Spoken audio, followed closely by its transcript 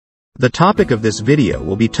The topic of this video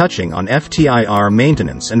will be touching on FTIR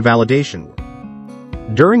maintenance and validation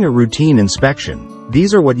work. During a routine inspection,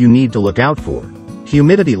 these are what you need to look out for.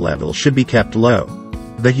 Humidity level should be kept low.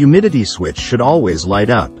 The humidity switch should always light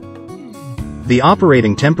up. The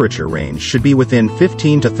operating temperature range should be within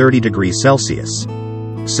 15 to 30 degrees Celsius.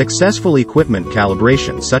 Successful equipment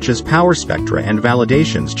calibration such as power spectra and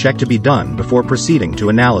validations check to be done before proceeding to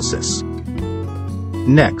analysis.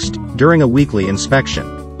 Next, during a weekly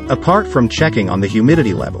inspection, apart from checking on the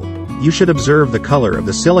humidity level, you should observe the color of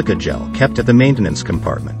the silica gel kept at the maintenance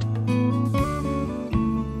compartment.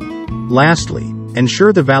 Lastly,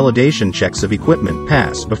 ensure the validation checks of equipment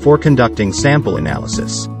pass before conducting sample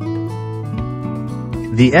analysis.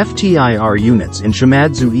 The FTIR units in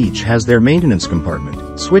Shimadzu each has their maintenance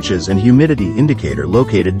compartment, switches and humidity indicator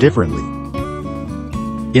located differently.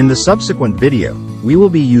 In the subsequent video, we will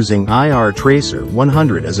be using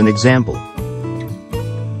IRTracer-100 as an example.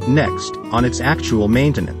 Next, on its actual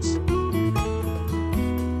maintenance,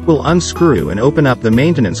 we'll unscrew and open up the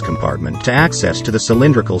maintenance compartment to access to the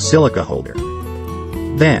cylindrical silica holder.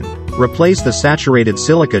 Then, replace the saturated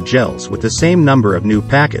silica gels with the same number of new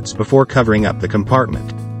packets before covering up the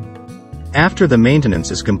compartment. After the maintenance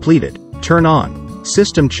is completed, turn on.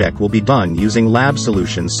 System check will be done using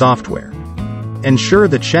LabSolutions software. Ensure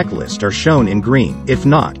the checklist are shown in green. If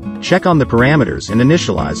not, check on the parameters and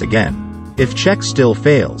initialize again. If check still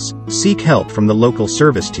fails, seek help from the local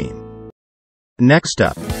service team. Next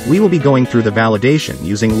up, we will be going through the validation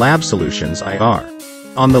using LabSolutions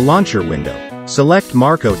IR. On the launcher window, select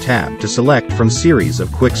Marco tab to select from series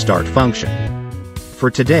of quick start function. For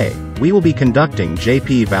today, we will be conducting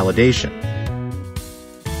JP validation.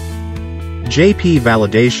 JP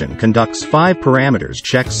validation conducts 5 parameters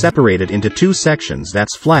checks separated into 2 sections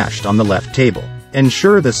that's flashed on the left table.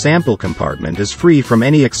 Ensure the sample compartment is free from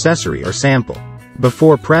any accessory or sample.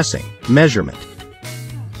 Before pressing, measurement.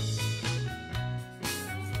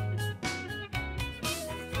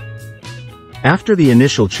 After the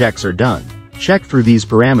initial checks are done, check through these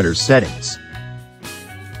parameters settings.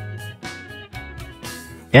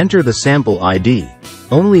 Enter the sample ID.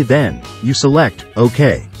 Only then, you select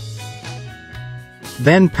OK.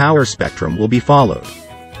 Then power spectrum will be followed.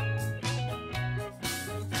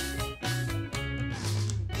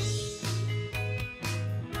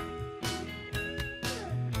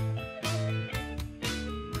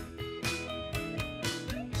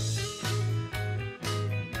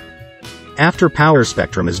 After power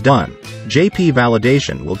spectrum is done, JP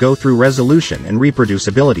validation will go through resolution and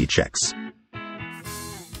reproducibility checks.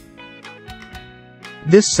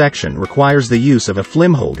 This section requires the use of a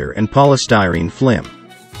film holder and polystyrene film.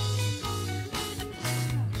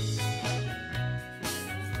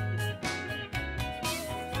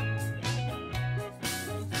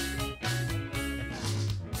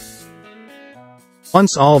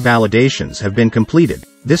 Once all validations have been completed,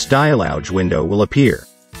 this dialog window will appear.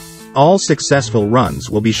 All successful runs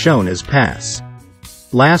will be shown as pass.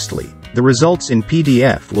 Lastly, the results in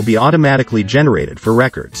PDF will be automatically generated for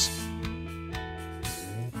records.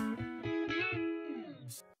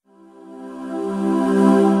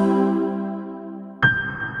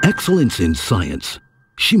 Excellence in science.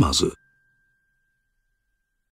 Shimadzu.